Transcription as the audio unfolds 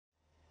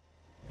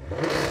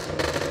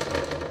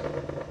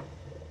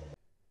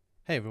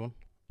Hey everyone,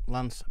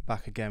 Lance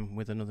back again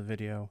with another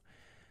video.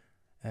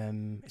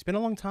 It's been a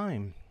long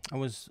time. I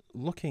was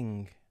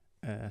looking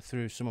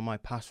through some of my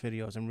past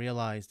videos and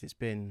realised it's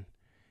been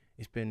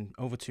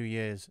over 2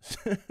 years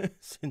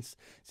since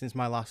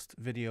my last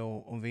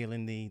video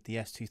unveiling the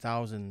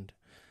S2000,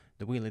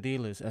 the Wheeler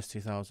Dealers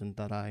S2000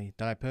 that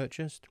I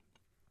purchased.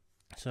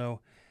 So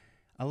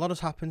a lot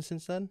has happened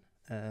since then.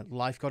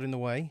 Life got in the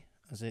way,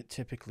 as it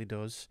typically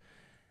does.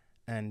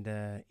 And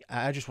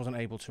I just wasn't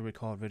able to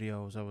record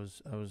videos.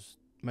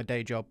 My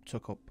day job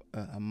took up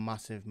a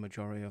massive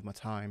majority of my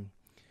time,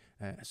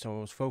 so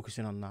I was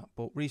focusing on that.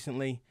 But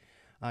recently,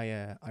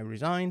 I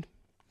resigned,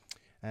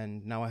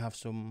 and now I have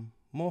some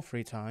more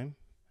free time,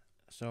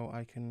 so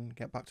I can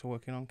get back to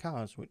working on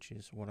cars, which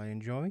is what I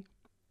enjoy.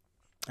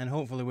 And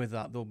hopefully, with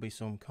that, there'll be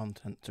some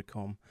content to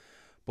come.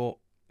 But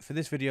for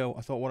this video,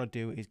 I thought what I'd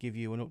do is give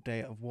you an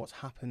update of what's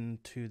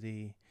happened to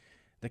the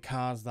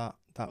cars that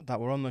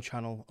were on the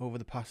channel over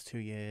the past 2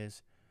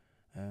 years,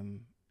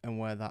 and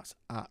where that's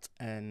at.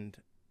 And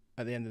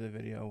at the end of the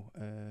video,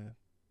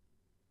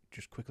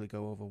 just quickly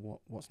go over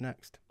what's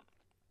next.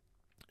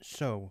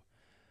 So,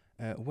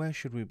 where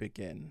should we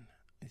begin?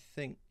 I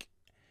think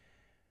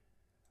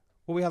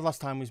what we had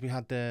last time was we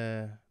had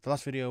the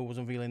last video was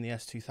unveiling the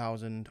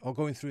S2000, or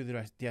going through the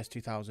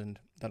S2000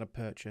 that I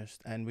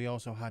purchased, and we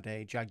also had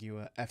a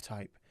Jaguar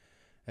F-Type.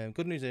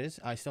 Good news is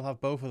I still have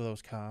both of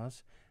those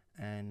cars,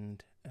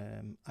 and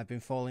I've been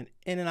falling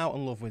in and out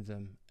in love with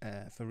them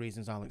for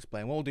reasons I'll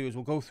explain. What we'll do is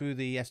we'll go through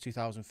the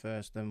S2000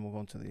 first, then we'll go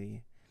on to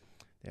the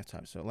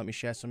F-Type. So let me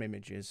share some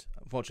images.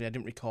 Unfortunately, I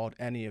didn't record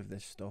any of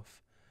this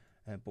stuff,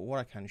 but what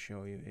I can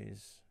show you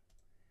is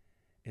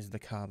the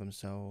car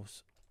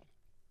themselves.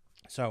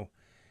 So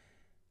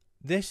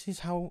this is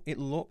how it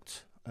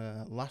looked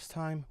last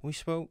time we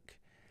spoke.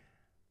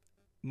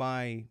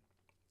 My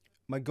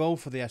goal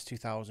for the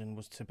S2000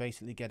 was to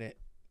basically get it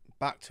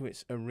back to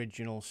its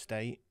original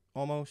state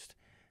almost,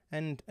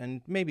 and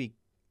maybe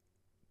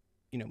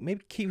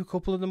keep a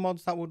couple of the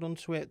mods that were done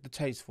to it, the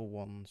tasteful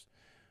ones,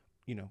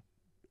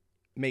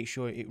 make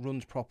sure it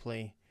runs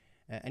properly,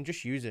 and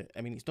just use it.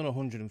 I mean, it's done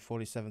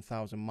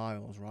 147,000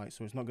 miles, right?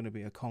 So it's not going to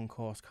be a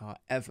concourse car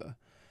ever,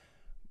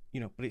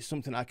 but it's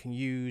something I can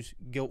use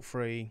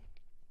guilt-free.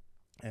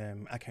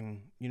 I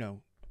can,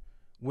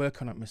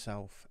 work on it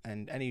myself,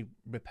 and any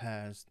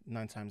repairs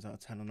 9 times out of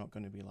 10 are not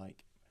going to be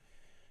like,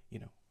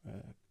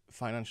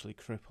 financially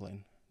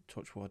crippling,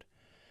 touch wood.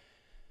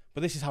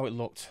 But this is how it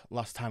looked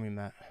last time we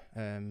met,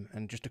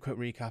 and just a quick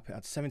recap: it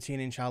had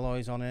 17-inch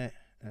alloys on it.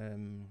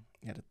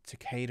 It had a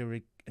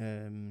Takeda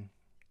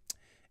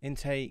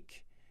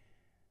intake,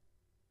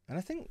 and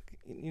I think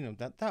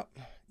that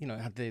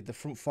it had the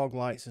front fog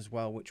lights as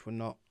well, which were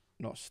not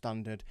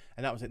standard,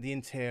 and that was it. The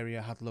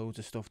interior had loads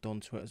of stuff done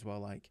to it as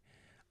well, like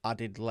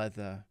added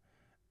leather,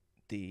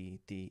 the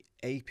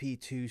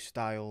AP2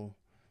 style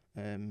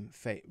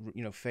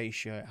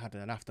fascia. It had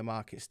an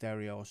aftermarket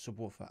stereo,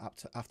 subwoofer,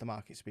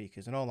 aftermarket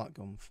speakers, and all that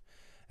gumph.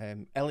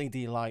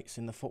 LED lights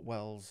in the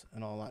footwells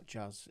and all that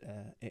jazz.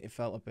 It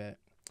felt a bit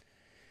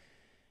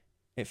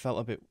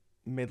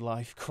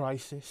midlife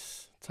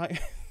crisis type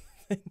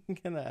thing.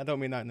 And I don't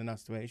mean that in a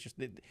nasty way. It's just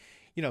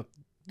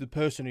the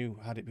person who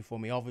had it before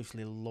me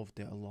obviously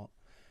loved it a lot,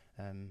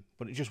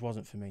 but it just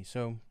wasn't for me.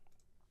 So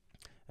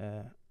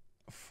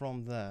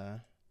from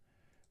there,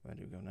 where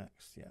do we go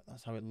next? Yeah,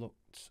 that's how it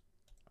looked.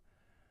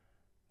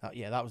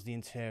 That was the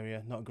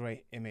interior. Not a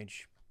great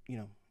image,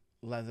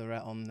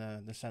 leatherette on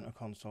the center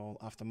console,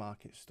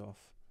 aftermarket stuff,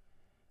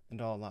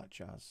 and all that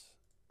jazz.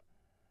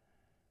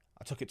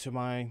 I took it to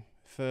my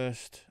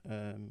first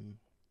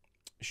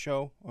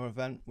show or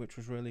event, which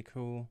was really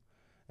cool.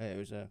 It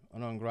was an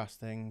on grass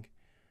thing,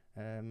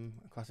 a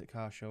classic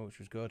car show, which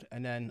was good.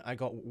 And then I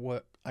got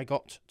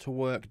to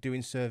work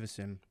doing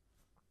servicing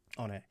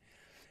on it,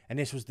 and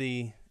this was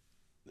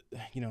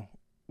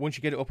once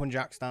you get it up on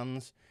jack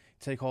stands,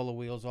 take all the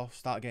wheels off,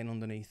 start getting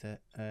underneath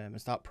it, and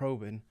start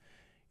probing,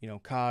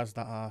 cars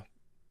that are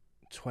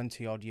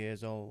 20 odd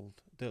years old,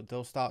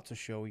 they'll start to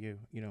show you,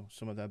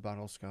 some of their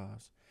battle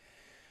scars.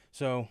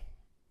 So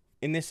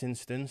in this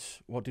instance,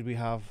 what did we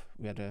have?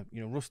 We had a,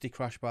 rusty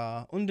crash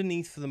bar.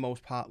 Underneath, for the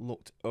most part,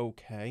 looked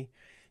okay.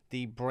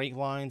 The brake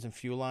lines and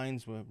fuel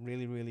lines were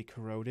really, really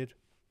corroded.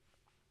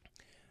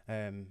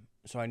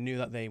 So I knew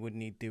that they would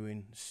need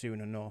doing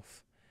soon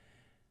enough.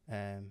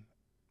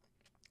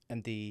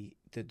 And the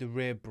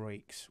rear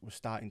brakes were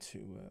starting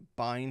to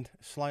bind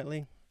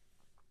slightly.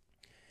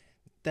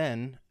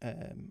 Then,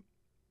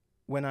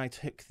 when I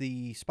took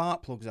the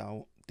spark plugs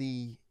out,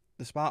 the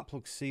spark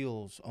plug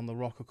seals on the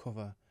rocker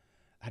cover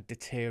had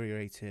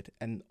deteriorated,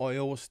 and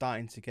oil was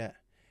starting to get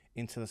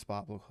into the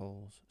spark plug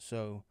holes.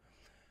 So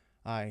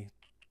I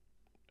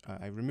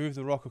removed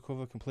the rocker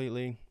cover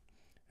completely,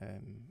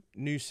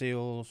 new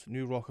seals,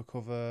 new rocker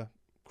cover,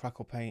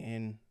 crackle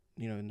painting,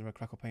 in the red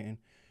crackle painting,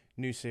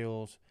 new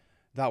seals.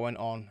 That went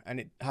on, and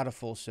it had a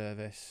full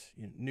service,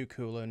 new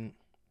coolant,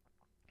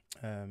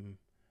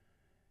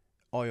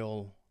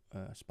 oil,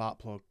 spark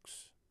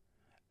plugs,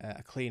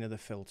 a clean of the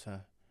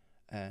filter,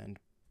 and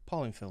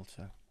pollen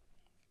filter.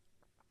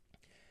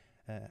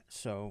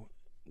 So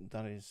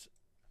that is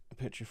a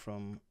picture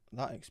from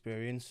that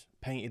experience.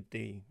 Painted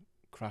the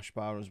crash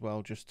bar as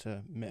well, just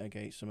to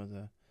mitigate some of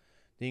the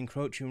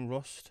encroaching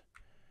rust.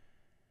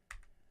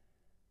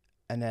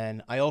 And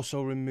then I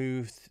also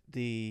removed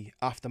the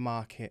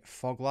aftermarket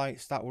fog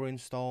lights that were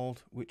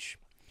installed, which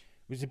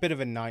was a bit of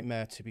a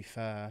nightmare, to be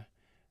fair.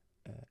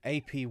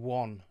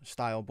 AP1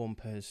 style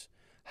bumpers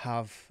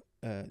have,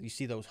 you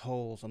see those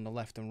holes on the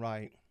left and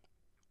right,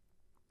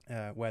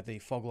 where the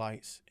fog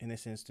lights in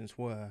this instance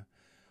were.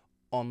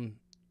 On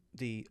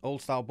the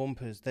old style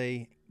bumpers,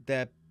 they're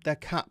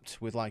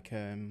capped with like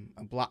a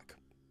black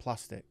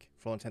plastic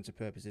for all intents and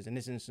purposes. In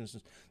this instance,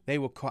 they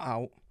were cut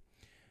out,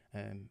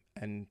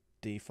 and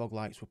the fog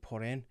lights were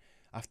put in.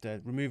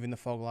 After removing the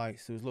fog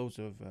lights, there was loads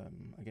of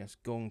I guess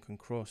gunk and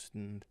crust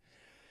and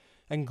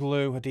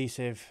glue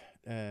adhesive,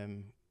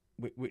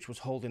 which was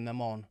holding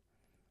them on.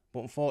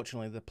 But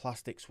unfortunately, the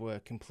plastics were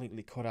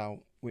completely cut out,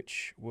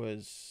 which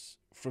was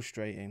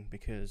frustrating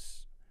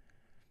because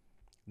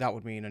that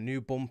would mean a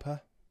new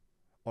bumper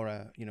or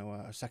a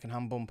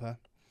second-hand bumper,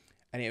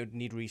 and it would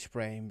need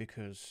respraying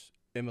because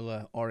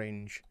Imola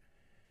orange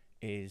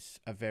is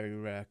a very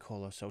rare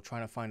colour. So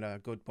trying to find a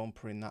good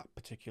bumper in that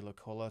particular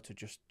colour to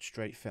just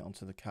straight fit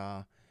onto the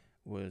car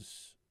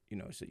was,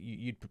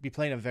 you'd be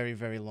playing a very,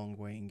 very long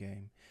waiting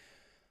game.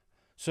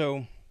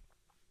 So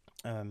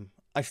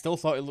I still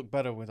thought it looked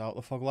better without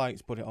the fog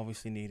lights, but it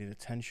obviously needed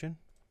attention.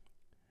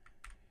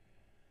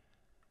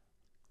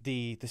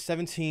 The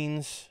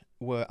 17s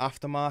were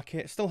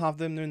aftermarket. Still have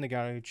them. They're in the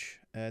garage.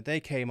 They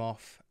came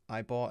off.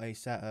 I bought a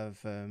set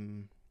of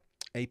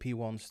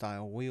AP1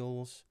 style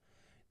wheels,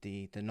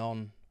 the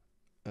non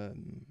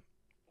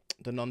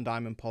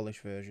diamond polish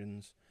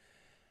versions,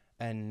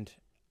 and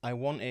I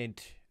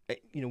wanted,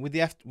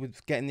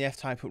 with getting the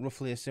F-Type at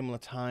roughly a similar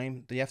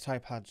time. The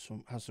F-Type has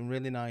some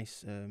really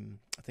nice,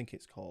 I think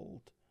it's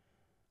called,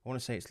 I want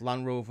to say it's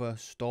Land Rover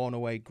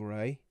Stornoway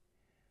Grey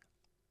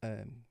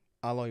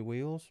alloy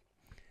wheels.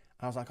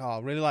 I was like, oh, I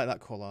really like that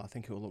colour. I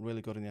think it will look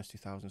really good in the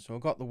S2000. So I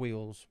got the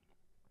wheels,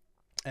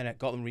 and I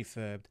got them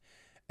refurbed,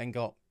 and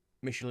got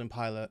Michelin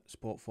Pilot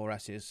Sport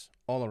 4S's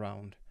all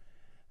around.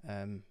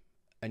 And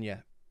yeah,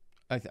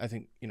 I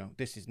think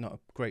this is not a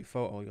great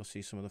photo. You'll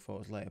see some of the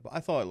photos later, but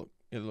I thought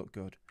it looked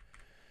good.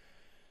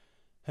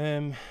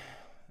 Then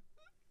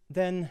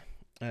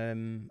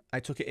I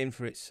took it in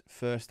for its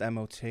first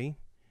MOT,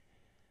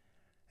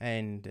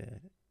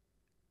 and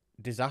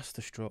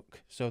disaster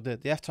struck. So the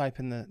F-Type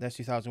and the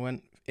S2000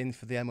 went in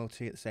for the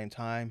MOT at the same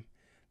time.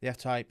 The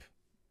F-Type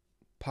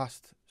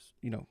passed,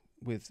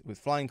 with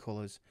flying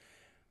colours,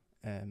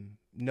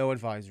 no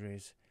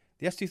advisories.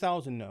 The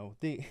S2000, no.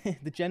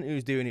 The gent who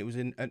was doing it was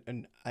in,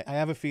 and I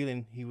have a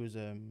feeling he was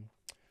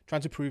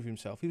trying to prove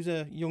himself. He was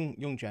a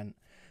young gent,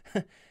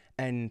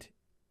 and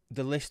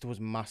the list was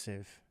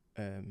massive.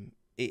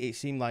 It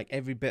seemed like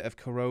every bit of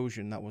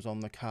corrosion that was on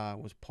the car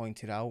was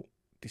pointed out,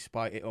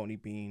 despite it only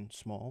being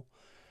small.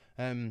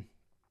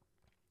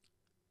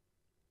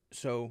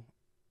 So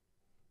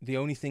the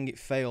only thing it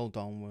failed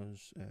on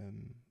was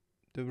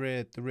the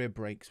rear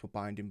brakes were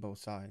binding both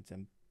sides,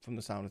 and from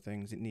the sound of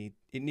things, it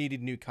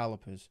needed new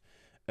calipers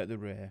at the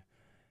rear.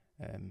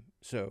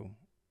 So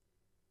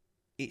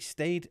it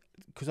stayed,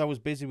 because I was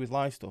busy with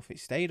live stuff, it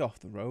stayed off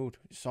the road.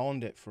 It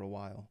sawned it for a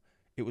while.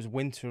 It was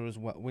winter as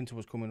well. Winter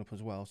was coming up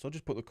as well, so I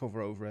just put the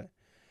cover over it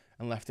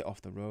and left it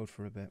off the road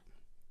for a bit.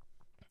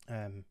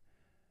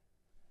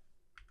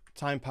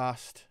 Time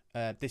passed.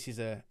 This is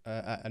a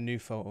new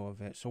photo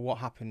of it. So what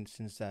happened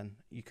since then?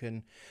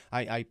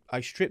 I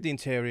stripped the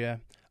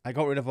interior. I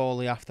got rid of all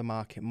the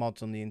aftermarket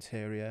mods on the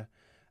interior.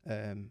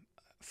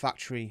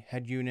 Factory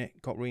head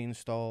unit got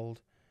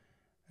reinstalled.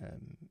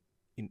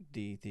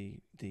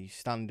 The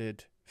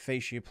standard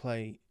fascia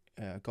plate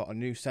got a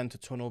new center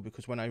tunnel,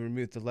 because when I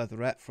removed the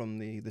leatherette from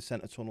the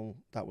center tunnel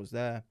that was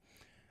there,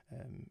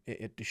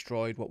 it had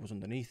destroyed what was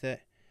underneath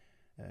it.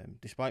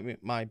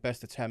 Despite my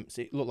best attempts,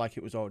 it looked like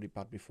it was already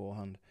bad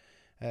beforehand.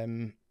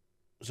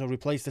 So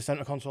replaced the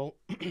center console,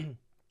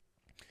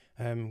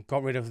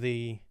 got rid of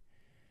the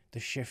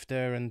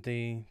shifter and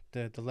the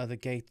leather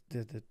gate,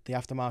 the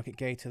aftermarket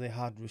gaiter they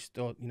had,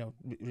 restored,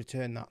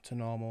 returned that to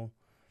normal.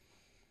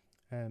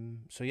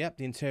 So yeah,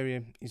 the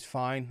interior is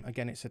fine.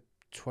 Again, it's a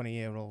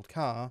 20-year-old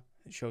car.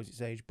 It shows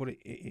its age, but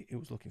it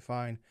was looking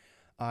fine.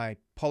 I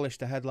polished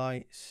the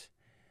headlights.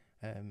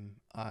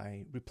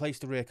 I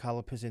replaced the rear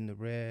calipers in the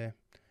rear.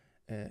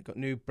 Got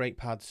new brake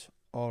pads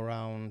all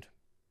around.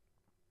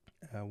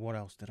 What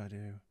else did I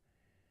do?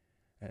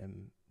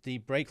 The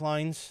brake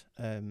lines.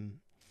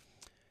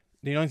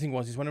 The only thing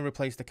is when I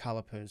replaced the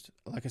calipers,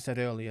 like I said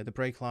earlier, the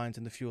brake lines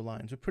and the fuel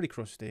lines were pretty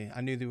crusty. I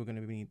knew they were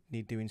going to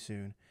need doing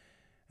soon.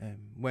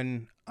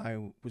 When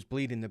I was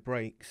bleeding the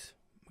brakes,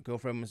 my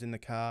girlfriend was in the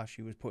car.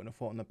 She was putting her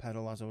foot on the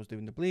pedal as I was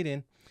doing the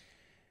bleeding,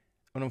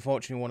 and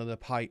unfortunately, one of the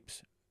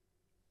pipes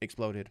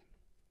exploded.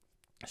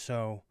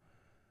 So,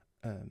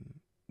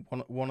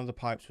 one of the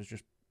pipes was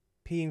just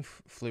peeing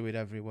fluid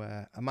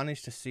everywhere. I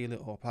managed to seal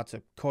it up. I had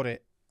to cut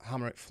it,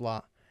 hammer it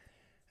flat,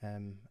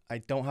 I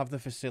don't have the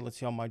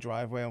facility on my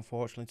driveway,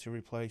 unfortunately, to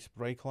replace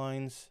brake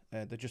lines.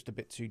 They're just a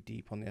bit too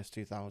deep on the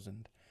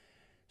S2000.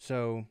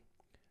 So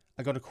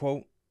I got a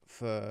quote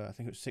for, I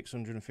think it was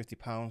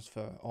 £650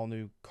 for all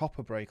new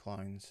copper brake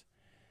lines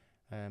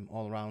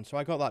all around. So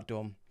I got that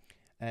done.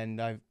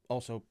 And I've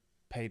also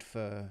paid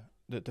for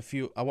the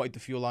fuel. I wanted the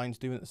fuel lines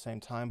doing at the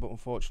same time, but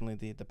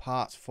unfortunately the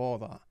parts for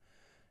that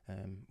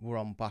were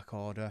on back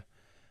order.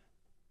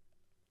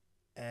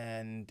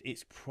 And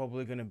it's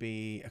probably going to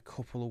be a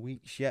couple of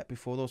weeks yet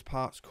before those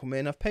parts come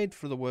in. I've paid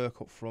for the work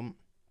up front.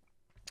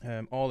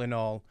 All in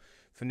all,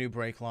 for new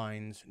brake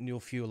lines, new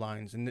fuel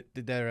lines, and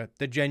they're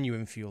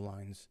genuine fuel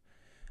lines,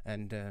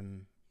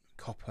 and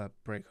copper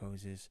brake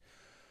hoses.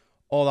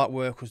 All that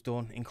work was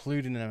done,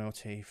 including an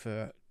MOT,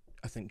 for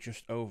I think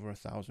just over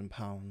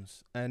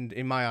 £1,000. And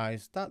in my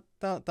eyes,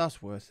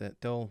 that's worth it.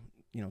 They'll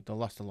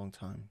last a long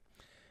time.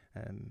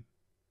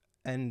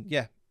 And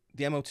yeah,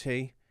 the MOT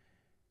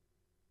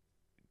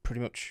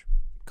pretty much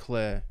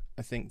clear.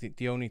 I think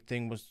the only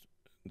thing was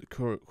the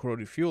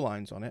corroded fuel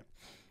lines on it.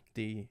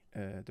 The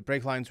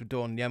brake lines were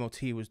done, the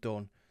MOT was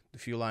done. The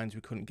fuel lines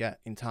we couldn't get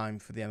in time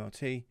for the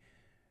MOT.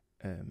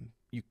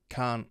 You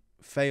can't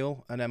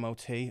fail an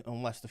MOT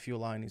unless the fuel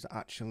line is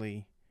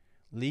actually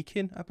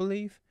leaking, I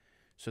believe.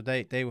 So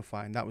they were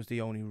fine. That was the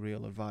only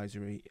real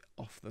advisory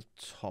off the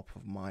top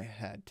of my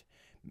head.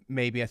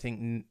 Maybe I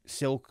think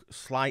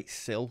slight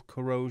sill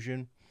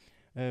corrosion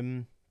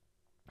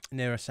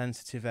near a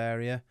sensitive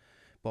area,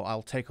 but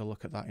I'll take a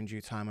look at that in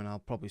due time, and I'll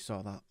probably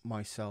sort that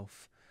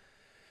myself.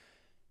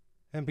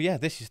 But yeah,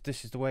 this is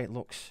the way it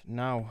looks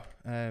now.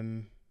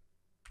 I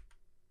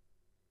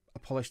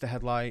polished the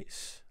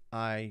headlights.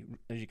 As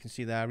you can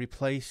see there,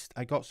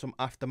 I got some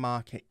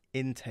aftermarket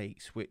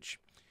intakes, which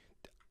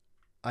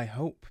I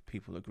hope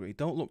people agree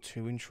don't look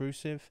too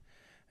intrusive.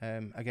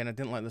 Again, I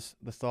didn't like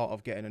the thought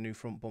of getting a new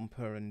front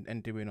bumper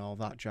and doing all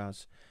that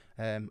jazz.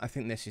 I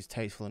think this is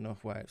tasteful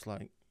enough where it's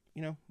like,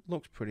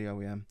 looks pretty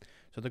OEM.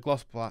 So the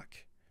gloss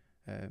black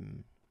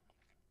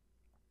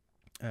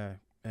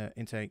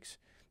intakes,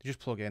 they just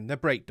plug in. They're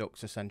brake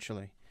ducts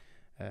essentially,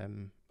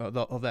 or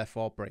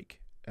therefore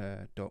brake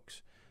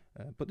ducts.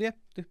 But yeah,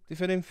 they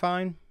fit in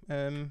fine.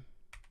 With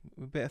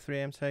a bit of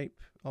 3M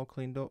tape, all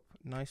cleaned up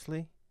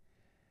nicely.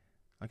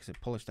 Like I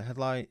said, polished the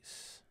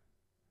headlights.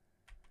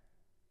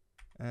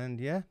 And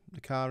yeah,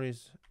 the car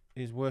is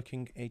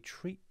working a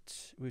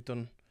treat. We've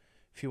done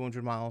a few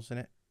hundred miles in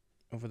it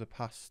over the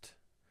past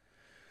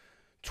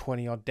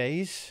 20 odd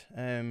days.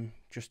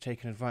 Just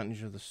taking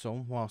advantage of the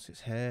sun whilst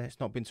it's here. It's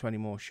not been to any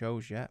more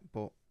shows yet,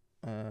 but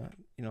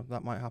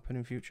that might happen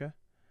in future.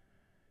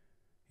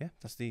 Yeah,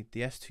 that's the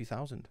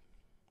S2000.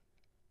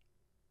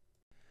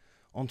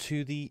 On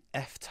to the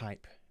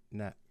F-Type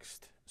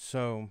next.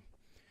 So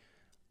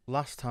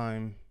last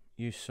time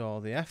you saw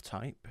the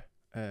F-Type,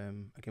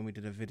 again we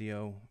did a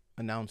video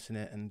announcing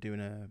it and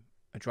doing a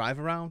drive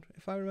around,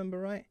 if I remember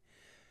right.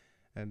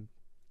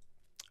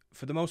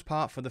 For the most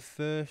part, for the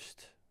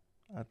first,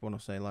 I'd want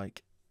to say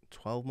like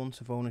 12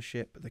 months of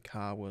ownership, the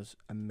car was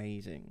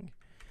amazing.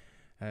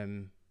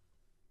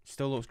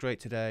 Still looks great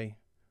today.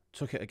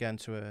 Took it again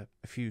to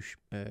a few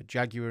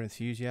Jaguar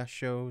enthusiast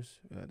shows,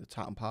 the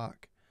Tatton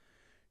Park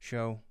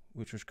show,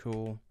 which was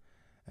cool.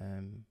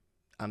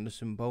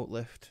 Anderson Boat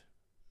Lift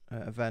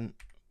event,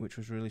 which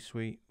was really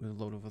sweet, with a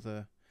load of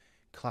other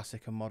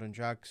classic and modern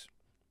Jags.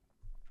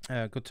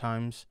 Good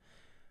times.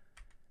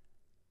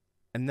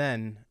 And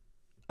then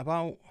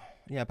about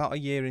a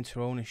year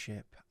into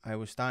ownership, I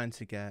was starting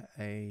to get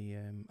a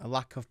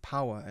lack of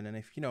power, and then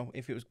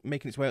if it was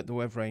making its way up the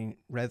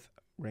rev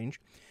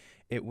range,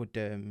 it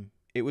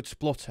would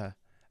splutter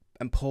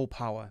and pull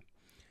power.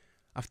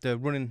 After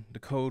running the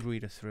code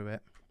reader through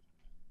it,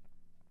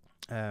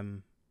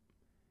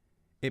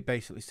 it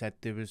basically said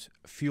there was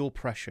fuel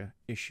pressure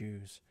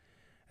issues.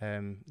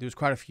 There was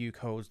quite a few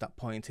codes that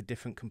pointed to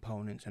different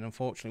components, and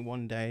unfortunately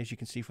one day, as you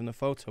can see from the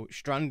photo, it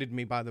stranded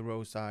me by the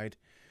roadside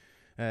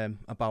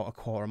about a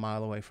quarter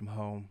mile away from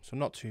home. So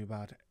not too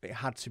bad. It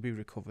had to be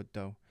recovered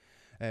though.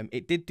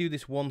 It did do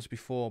this once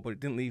before, but it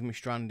didn't leave me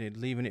stranded.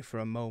 Leaving it for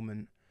a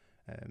moment,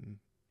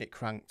 it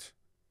cranked.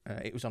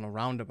 It was on a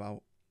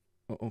roundabout,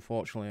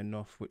 unfortunately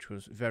enough, which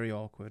was very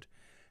awkward.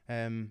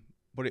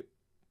 But it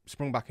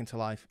sprung back into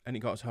life, and it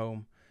got us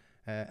home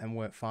and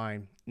worked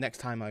fine. Next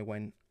time I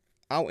went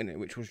out in it,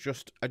 which was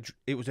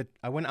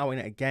I went out in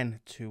it again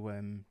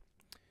to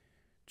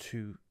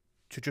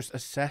just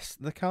assess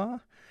the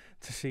car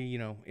to see,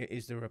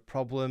 is there a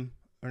problem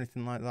or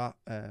anything like that.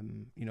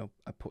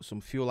 I put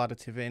some fuel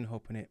additive in,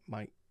 hoping it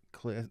might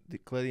clear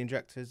the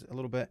injectors a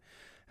little bit,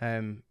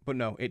 but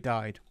no, it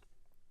died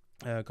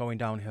going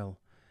downhill.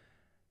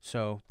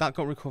 So that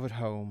got recovered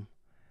home,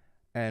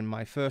 and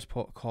my first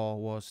port of call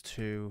was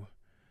to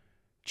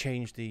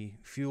change the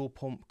fuel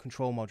pump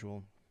control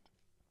module.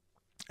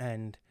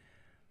 And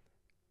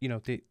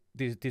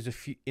there's a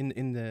few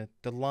in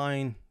the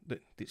line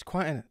that it's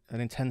quite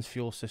an intense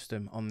fuel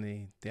system on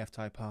the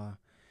F-Type R.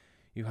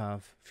 You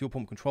have fuel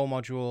pump control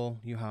module,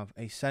 you have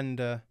a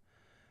sender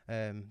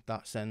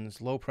that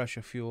sends low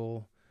pressure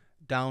fuel,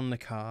 down the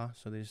car.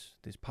 So there's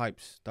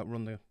pipes that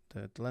run the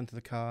length of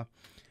the car,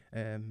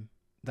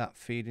 that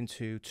feed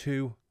into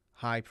 2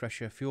 high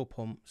pressure fuel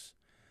pumps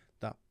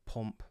that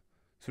pump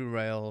through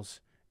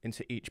rails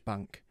into each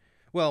bank.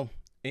 Well,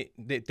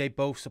 they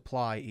both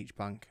supply each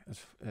bank,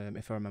 as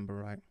if I remember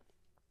right.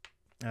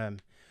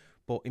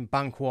 But in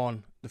bank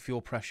 1, the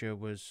fuel pressure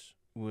was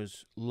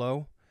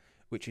low,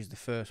 which is the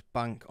first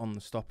bank on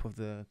the stop of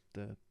the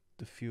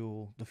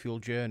fuel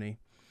journey.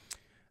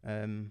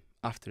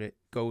 After it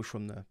goes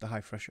from the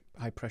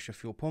high pressure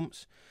fuel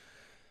pumps,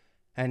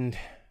 and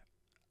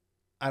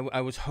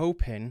I was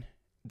hoping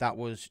that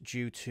was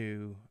due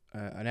to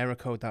an error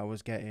code that I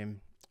was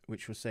getting,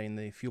 which was saying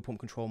the fuel pump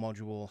control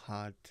module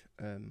had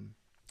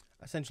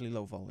essentially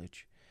low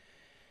voltage.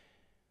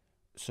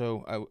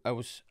 So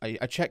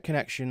I checked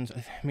connections.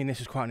 I mean,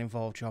 this is quite an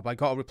involved job. I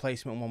got a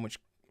replacement one, which,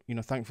 you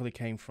know, thankfully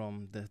came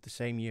from the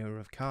same year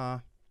of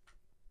car.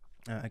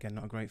 Again,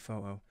 not a great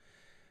photo,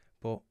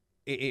 but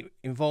it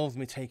involved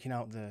me taking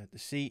out the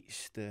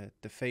seats, the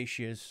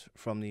fascias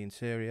from the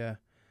interior,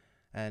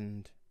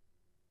 and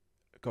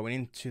going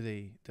into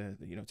the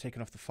you know,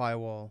 taking off the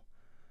firewall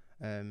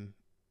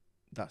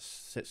that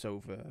sits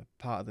over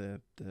part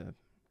of the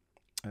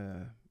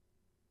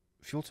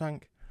fuel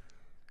tank,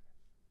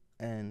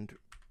 and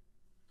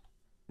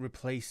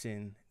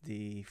replacing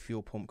the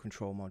fuel pump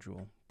control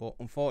module. But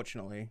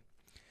unfortunately,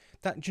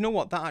 do you know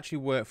what? That actually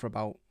worked for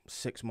about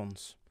 6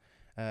 months,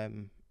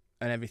 and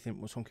everything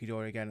was hunky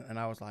dory again. And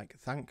I was like,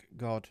 thank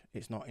God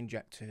it's not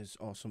injectors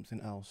or something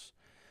else.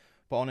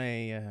 But on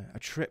a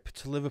trip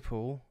to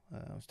Liverpool,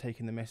 I was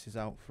taking the missus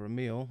out for a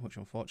meal, which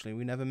unfortunately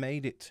we never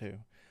made it to.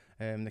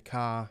 The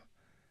car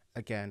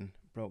again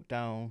broke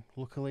down.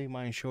 Luckily,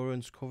 my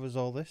insurance covers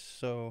all this,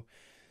 so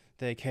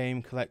they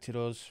came, collected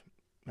us,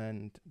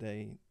 and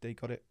they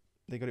got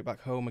it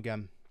back home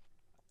again.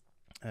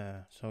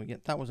 So yeah,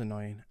 that was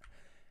annoying.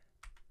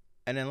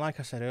 And then, like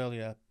I said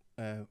earlier,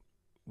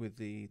 with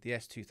the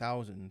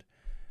S2000,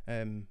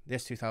 the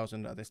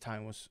S2000 at this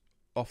time was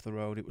off the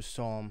road. It was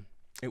storm.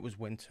 It was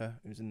winter.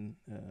 It was in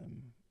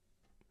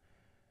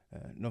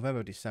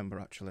November, December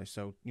actually.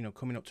 So, you know,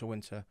 coming up to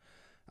winter,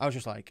 I was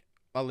just like,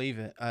 I'll leave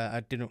it. I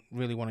didn't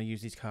really want to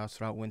use these cars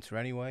throughout winter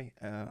anyway.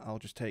 I'll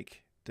just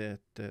take the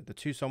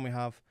Tucson we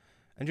have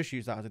and just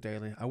use that as a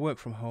daily. I work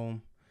from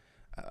home.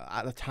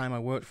 At the time, I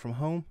worked from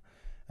home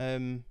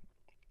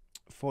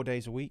 4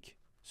 days a week.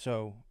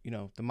 So, you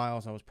know, the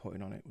miles I was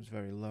putting on it was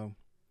very low.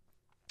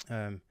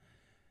 And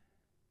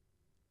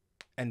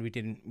we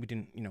didn't,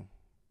 you know,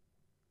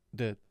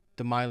 the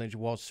mileage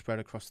was spread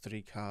across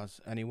 3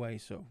 cars anyway,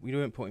 so we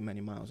weren't putting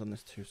many miles on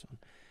this Tucson.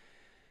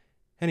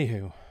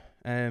 Anywho,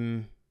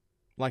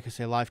 like I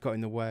say, life got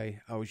in the way.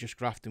 I was just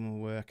grafting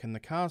with work, and the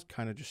cars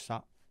kind of just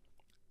sat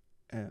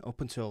up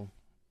until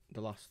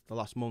the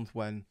last month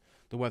when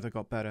the weather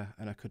got better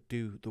and I could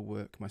do the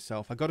work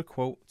myself. I got a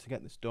quote to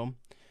get this done.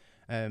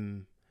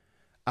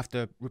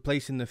 After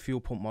replacing the fuel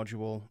pump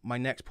module, my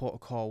next port of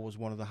call was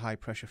one of the high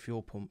pressure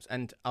fuel pumps,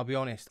 and I'll be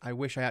honest, I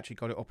wish I actually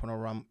got it up on a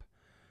ramp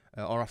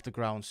or off the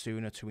ground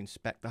sooner to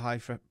inspect the high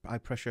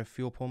pressure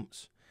fuel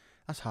pumps.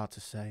 That's hard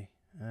to say.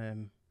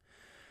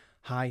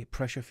 High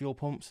pressure fuel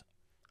pumps,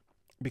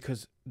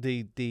 because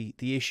the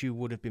issue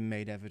would have been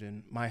made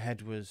evident. My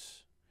head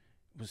was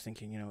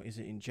thinking, you know, is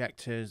it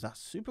injectors? That's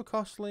super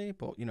costly,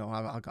 but you know,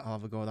 I'll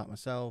have a go at that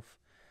myself.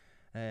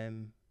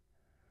 And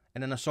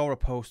then I saw a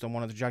post on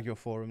one of the Jaguar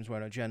forums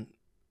where a gent,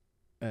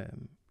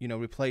 you know,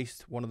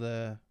 replaced one of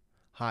the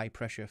high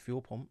pressure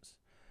fuel pumps,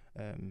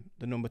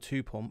 the number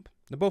 2 pump.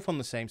 They're both on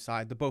the same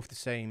side. They're both the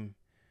same,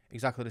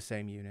 exactly the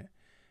same unit.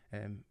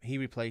 He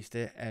replaced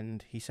it,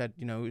 and he said,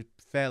 you know, it was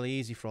fairly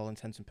easy for all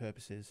intents and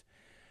purposes.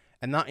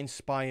 And that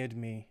inspired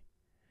me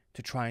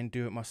to try and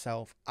do it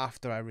myself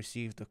after I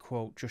received the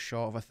quote just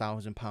short of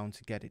 £1,000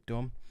 to get it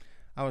done.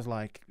 I was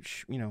like,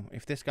 you know,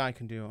 if this guy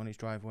can do it on his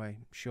driveway,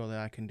 surely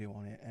I can do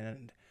on it.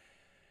 And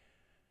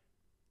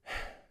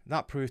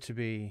that proved to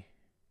be,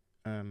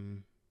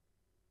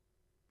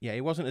 yeah,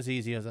 it wasn't as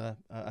easy as I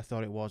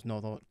thought it was,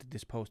 nor did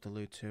this post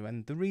allude to.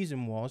 And the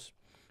reason was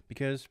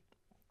because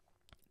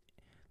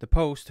the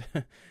post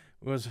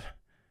was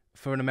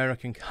for an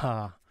American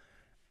car,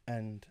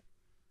 and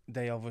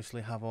they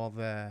obviously have all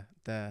their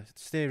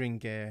steering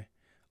gear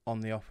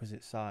on the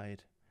opposite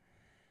side.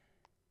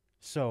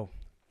 So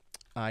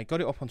I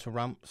got it up onto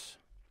ramps,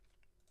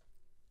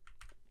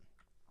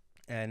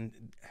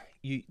 and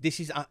this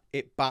is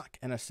it back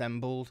and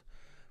assembled,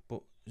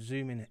 but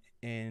zooming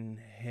in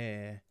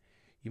here,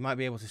 you might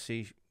be able to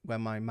see where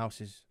my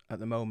mouse is at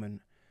the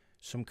moment,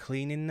 some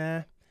cleaning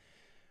there.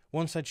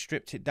 Once I'd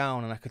stripped it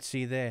down and I could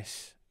see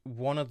this,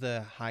 one of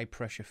the high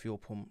pressure fuel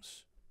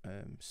pumps,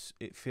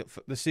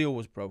 the seal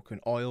was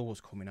broken, oil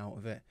was coming out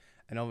of it,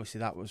 and obviously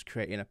that was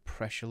creating a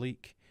pressure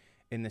leak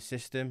in the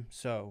system.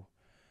 So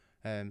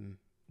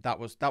that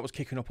was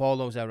kicking up all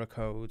those error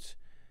codes.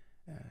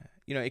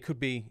 You know, it could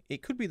be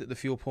that the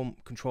fuel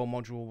pump control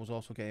module was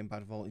also getting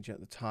bad voltage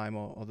at the time,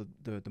 or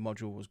the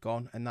module was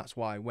gone, and that's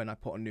why when I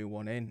put a new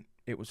one in,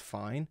 it was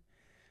fine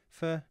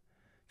for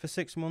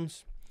 6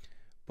 months.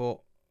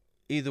 But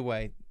either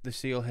way, the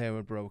seal here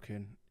were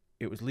broken.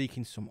 It was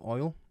leaking some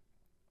oil,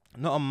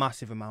 not a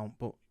massive amount,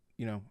 but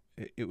you know,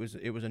 it was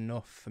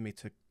enough for me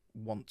to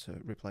want to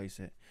replace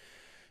it.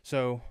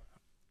 So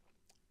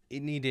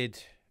it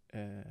needed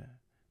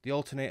the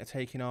alternator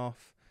taken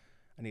off.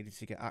 I needed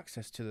to get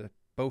access to the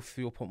both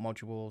fuel pump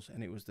modules,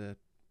 and it was the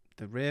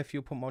rear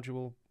fuel pump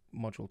module,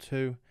 module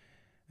 2.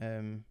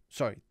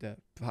 Sorry, the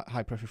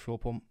high pressure fuel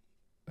pump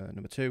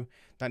number 2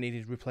 that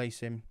needed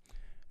replacing.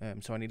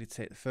 So I needed to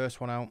take the first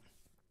one out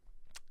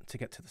to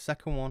get to the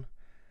second one.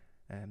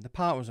 The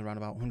part was around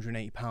about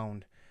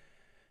 £180,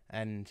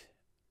 and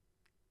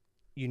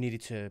you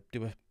needed to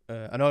do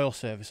an oil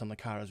service on the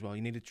car as well.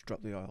 You needed to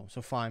drop the oil.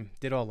 So fine,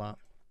 did all that.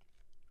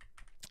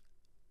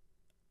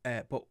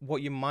 But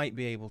what you might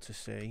be able to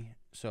see,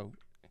 so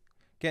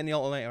getting the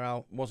alternator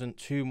out wasn't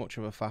too much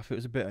of a faff. It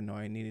was a bit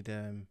annoying. Needed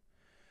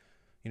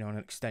you know, an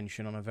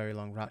extension on a very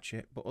long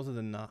ratchet. But other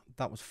than that,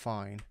 that was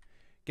fine.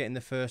 Getting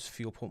the first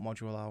fuel pump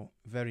module out,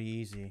 very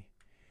easy.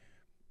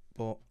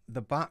 But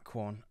the back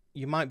one,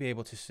 you might be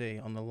able to see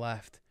on the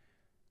left,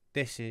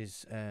 this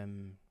is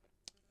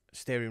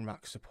steering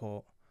rack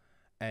support,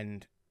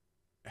 and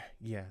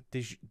yeah,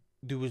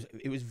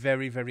 it was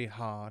very, very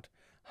hard.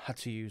 Had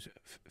to use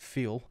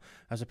feel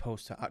as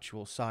opposed to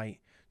actual sight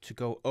to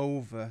go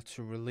over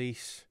to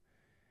release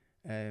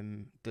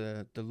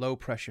the low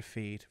pressure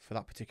feed for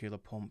that particular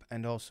pump,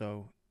 and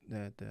also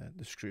the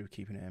screw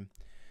keeping it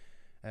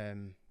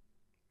in,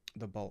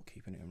 the bolt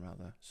keeping it in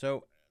rather.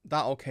 So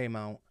that all came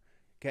out.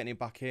 Getting it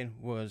back in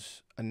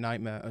was a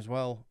nightmare as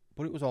well,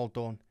 but it was all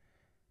done,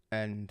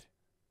 and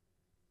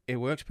it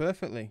works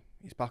perfectly.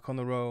 It's back on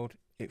the road.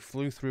 It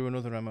flew through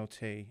another MOT,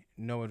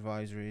 no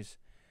advisories.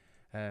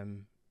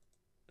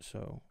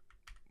 So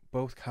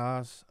both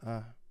cars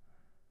are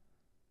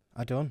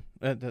done.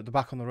 They're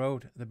back on the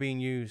road. They're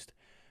being used,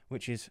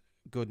 which is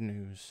good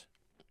news.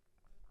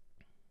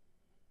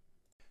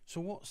 So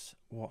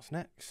what's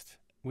next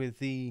with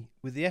the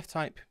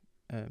F-Type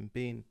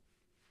being,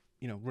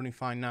 you know, running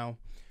fine now?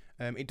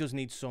 It does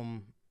need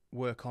some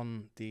work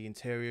on the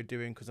interior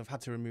doing, because I've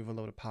had to remove a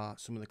load of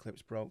parts. Some of the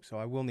clips broke, so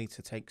I will need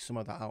to take some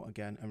of that out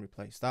again and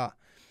replace that.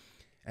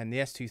 And the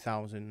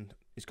S2000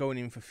 is going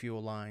in for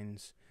fuel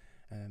lines.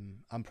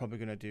 I'm probably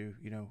going to do,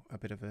 you know, a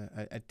bit of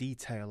a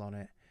detail on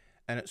it,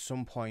 and at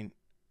some point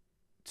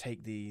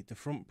take the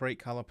front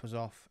brake calipers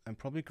off and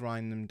probably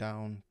grind them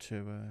down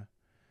to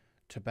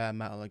bare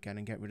metal again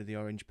and get rid of the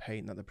orange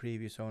paint that the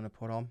previous owner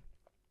put on.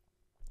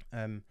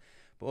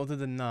 But other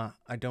than that,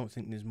 I don't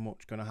think there's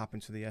much going to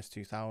happen to the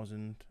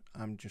S2000.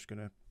 I'm just going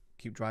to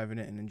keep driving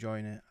it and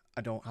enjoying it.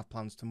 I don't have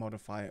plans to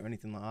modify it or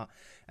anything like that.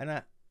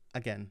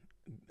 And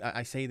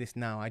I say this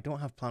now, I don't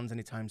have plans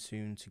anytime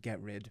soon to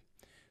get rid.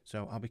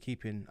 So I'll be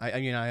keeping, I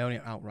own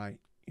it outright,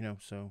 you know,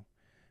 so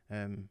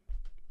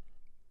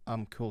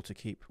I'm cool to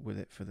keep with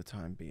it for the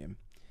time being.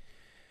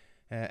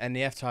 And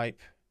the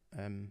F-Type,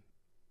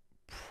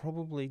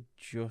 probably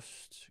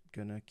just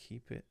gonna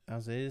keep it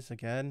as is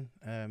again.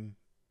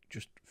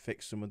 Just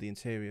fix some of the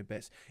interior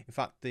bits. In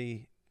fact,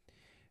 the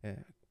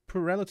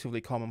relatively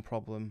common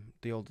problem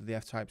the older the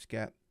F-Types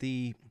get,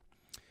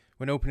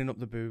 when opening up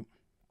the boot,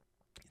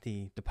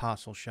 the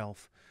parcel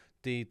shelf,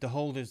 the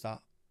holders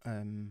that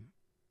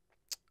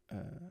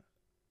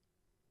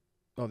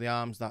or the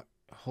arms that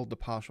hold the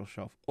parcel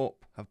shelf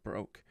up have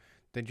broke.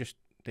 They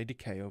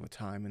decay over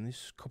time, and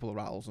there's a couple of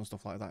rattles and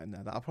stuff like that in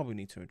there that I'll probably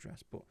need to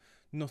address, but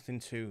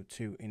nothing too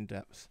in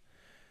depth,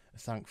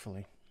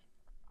 thankfully.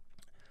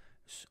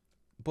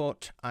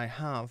 But I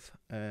have,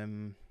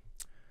 you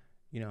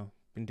know,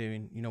 been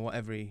doing, you know, what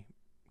every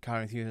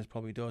car enthusiast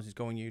probably does, is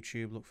go on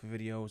YouTube, look for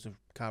videos of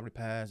car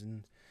repairs,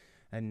 and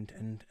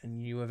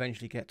you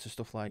eventually get to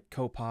stuff like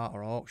Copart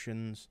or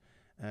auctions.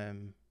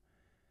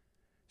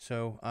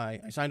 So I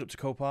signed up to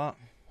Copart,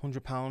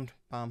 £100,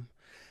 bam,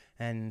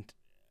 and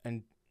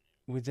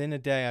within a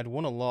day I'd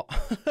won a lot.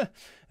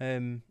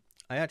 I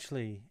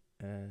actually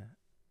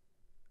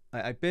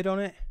I bid on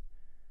it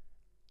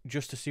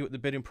just to see what the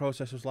bidding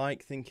process was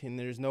like, thinking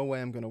there is no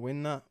way I'm going to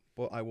win that,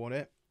 but I won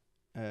it.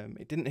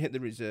 It didn't hit the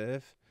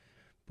reserve,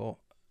 but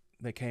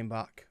they came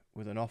back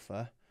with an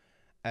offer,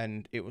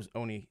 and it was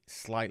only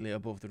slightly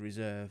above the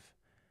reserve.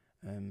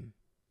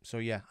 So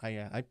yeah,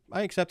 I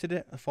accepted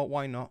it. I thought,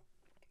 why not?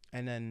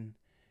 And then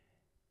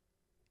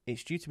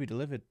it's due to be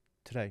delivered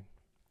today.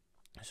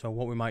 So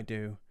what we might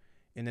do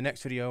in the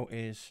next video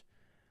is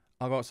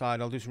I'll go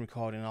outside, I'll do some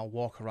recording, I'll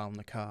walk around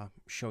the car,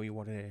 show you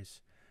what it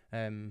is.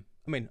 I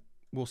mean,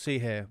 we'll see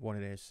here what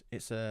it is.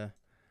 It's a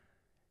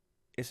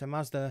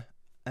Mazda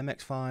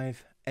MX-5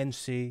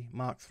 NC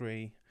Mark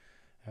III,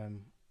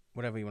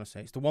 whatever you want to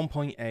say. It's the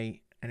 1.8,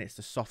 and it's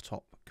the soft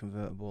top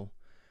convertible.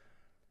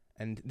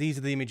 And these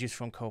are the images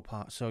from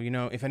Copart. So, you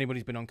know, if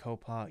anybody's been on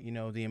Copart, you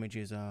know the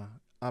images are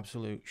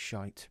absolute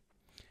shite.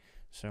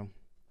 So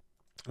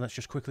let's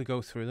just quickly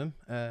go through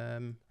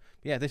them.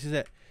 Yeah, this is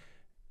it.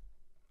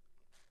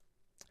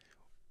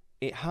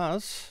 It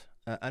has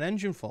an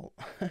engine fault.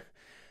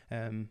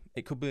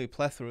 It could be a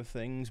plethora of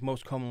things.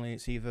 Most commonly,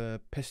 it's either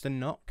piston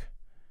knock,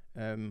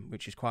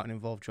 which is quite an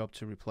involved job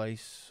to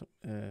replace.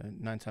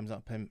 9 times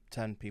out of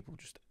 10 people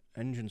just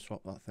engine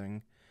swap that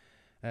thing.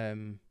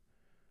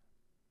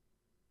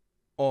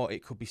 Or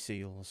it could be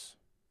seals,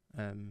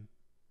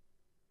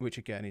 which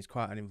again is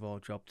quite an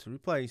involved job to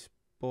replace,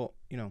 but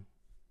you know,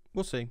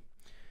 we'll see.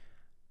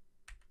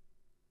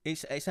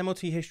 Its MOT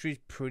history is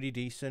pretty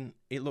decent.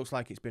 It looks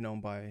like it's been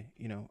owned by,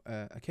 you know,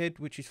 a kid,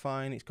 which is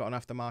fine. It's got an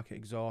aftermarket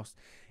exhaust.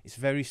 It's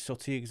very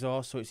sooty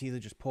exhaust, so it's either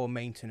just poor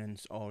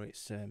maintenance or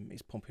it's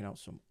pumping out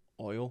some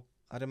oil,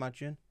 I'd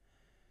imagine.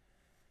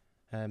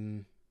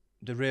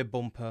 The rear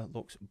bumper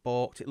looks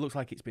balked. It looks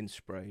like it's been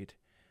sprayed,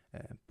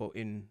 but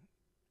in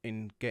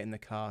getting the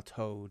car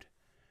towed,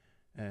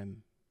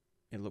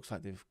 it looks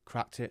like they've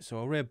cracked it. So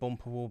a rear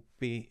bumper will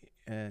be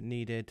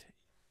needed.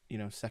 You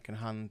know, second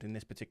hand in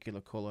this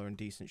particular colour and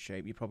decent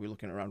shape. You're probably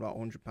looking at around about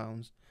 £100,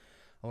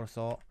 I would have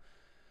thought.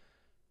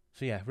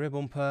 So yeah, rear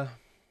bumper,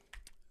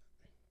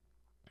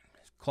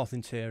 cloth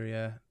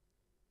interior.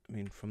 I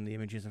mean, from the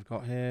images I've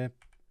got here,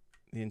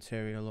 the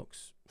interior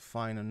looks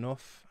fine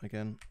enough.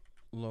 Again,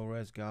 low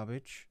res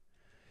garbage.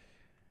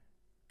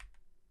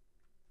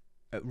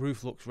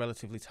 Roof looks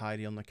relatively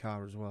tidy on the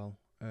car as well,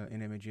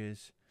 in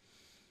images.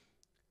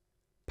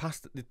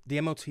 Past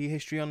the MOT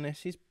history on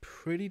this is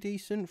pretty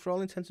decent for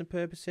all intents and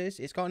purposes.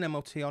 It's got an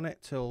MOT on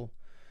it till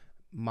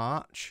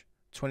March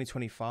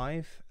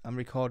 2025. I'm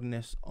recording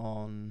this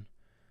on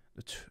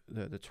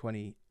the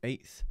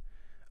 28th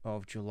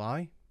of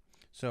July,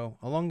 so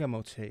a long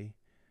MOT.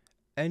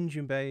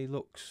 Engine bay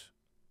looks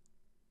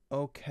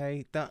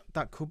okay.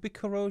 That could be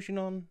corrosion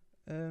on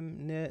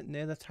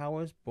near the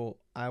towers, but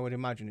I would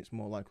imagine it's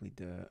more likely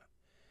dirt.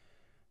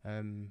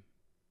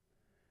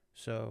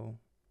 So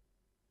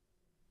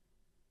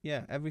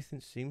yeah,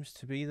 everything seems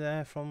to be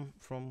there from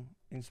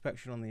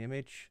inspection on the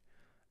image.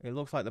 It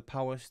looks like the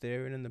power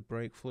steering and the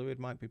brake fluid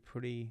might be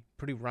pretty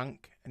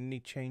rank and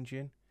need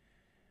changing.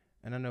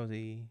 And I know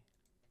the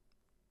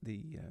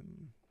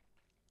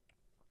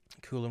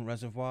coolant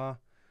reservoir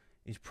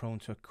is prone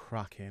to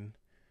cracking.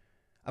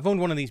 I've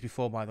owned one of these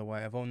before, by the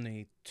way. I've owned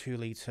the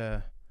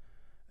 2-litre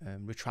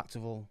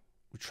retractable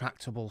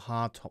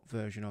hardtop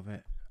version of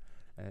it,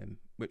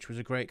 which was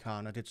a great car,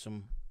 and I did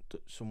some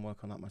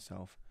work on that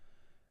myself.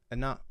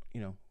 And that, you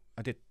know,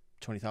 I did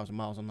 20,000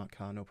 miles on that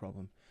car, no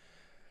problem.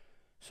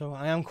 So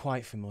I am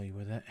quite familiar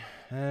with it.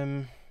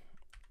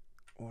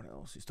 What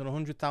else? It's done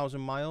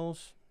 100,000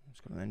 miles. It's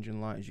got an engine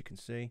light, as you can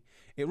see.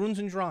 It runs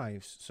and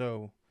drives,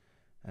 so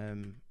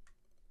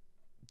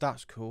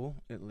that's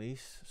cool, at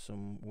least.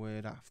 Some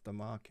weird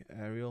aftermarket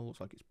aerial.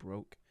 Looks like it's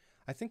broke.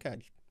 I think I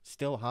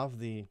still have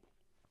the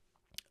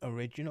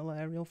original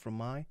aerial from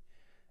my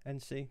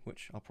NC,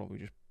 which I'll probably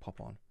just pop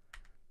on.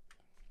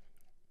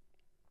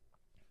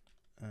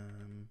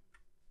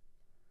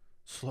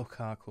 Slow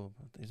Car Club,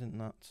 isn't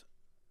that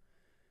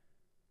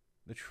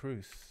the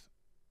truth?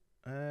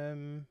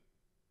 No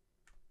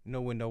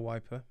window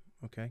wiper.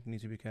 Okay, you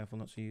need to be careful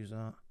not to use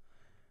that.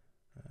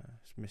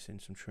 It's missing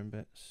some trim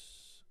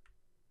bits.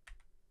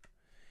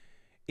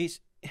 You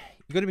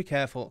got to be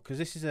careful because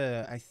this is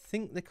I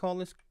think they call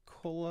this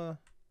color,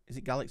 is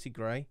it Galaxy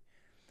Grey?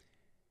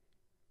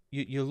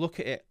 You look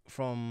at it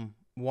from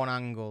one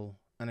angle,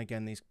 and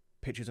again, these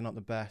pictures are not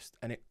the best,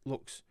 and it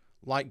looks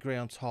light grey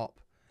on top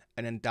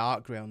and then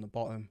dark grey on the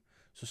bottom.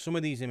 So some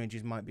of these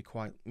images might be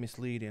quite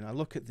misleading. I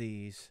look at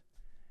these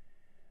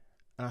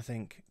and I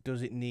think,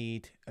 does it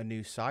need a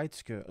new side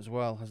skirt as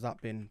well? Has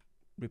that been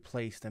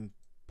replaced and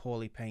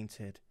poorly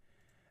painted?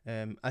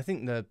 I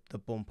think the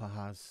bumper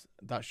has.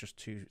 That's just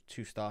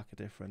too stark a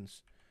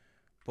difference.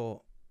 But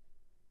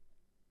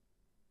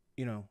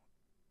you know,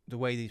 the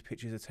way these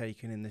pictures are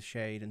taken in the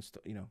shade and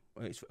stuff, you know,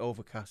 it's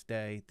overcast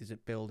day, there's a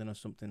building or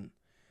something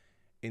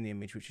in the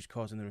image which is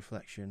causing the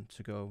reflection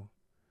to go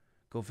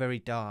very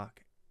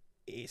dark.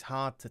 It's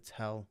hard to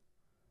tell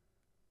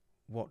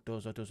what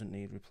does or doesn't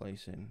need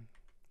replacing.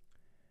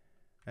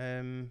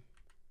 So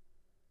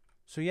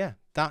yeah,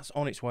 that's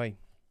on its way.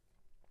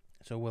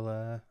 So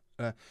we'll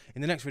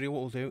in the next video,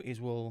 what we'll do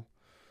is we'll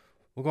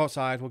go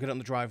outside, we'll get on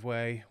the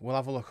driveway, we'll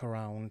have a look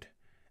around,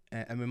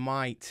 and we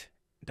might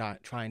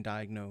try and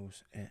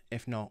diagnose.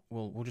 If not,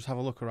 we'll just have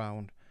a look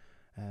around,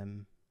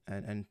 and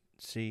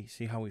see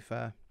how we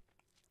fare.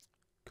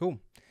 Cool.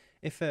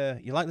 If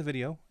you like the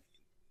video,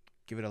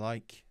 give it a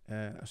like.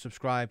 A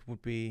subscribe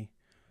would be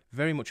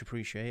very much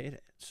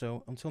appreciated.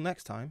 So until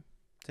next time,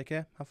 take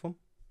care, have fun,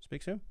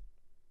 speak soon.